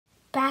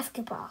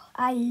basketball.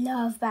 I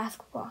love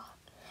basketball.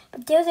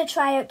 But there was a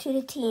tryout to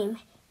the team,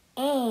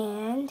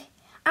 and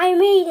I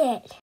made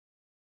it.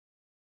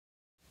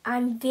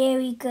 I'm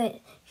very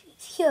good.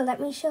 Here, let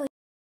me show you.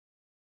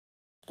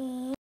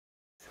 And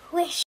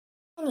swish.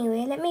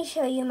 Anyway, let me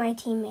show you my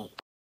teammate.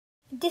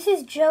 This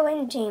is Joe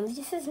and James.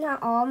 This is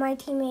not all my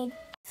teammates,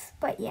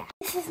 but yeah.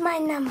 This is my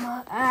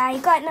number. I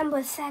got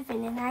number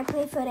 7, and I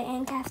play for the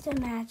Ancaster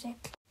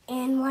Magic.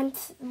 And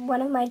once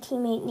one of my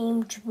teammates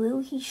named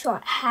Drew, he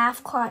shot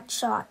half-court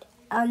shot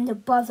on the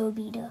buzzer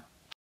beater.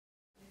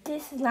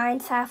 This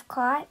line's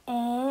half-court,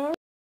 and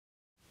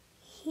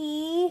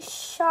he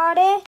shot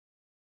it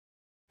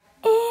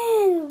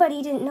in, but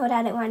he didn't know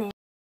that it went in.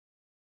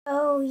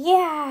 So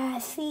yeah,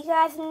 see you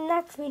guys in the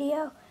next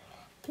video.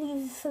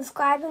 Please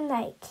subscribe and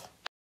like.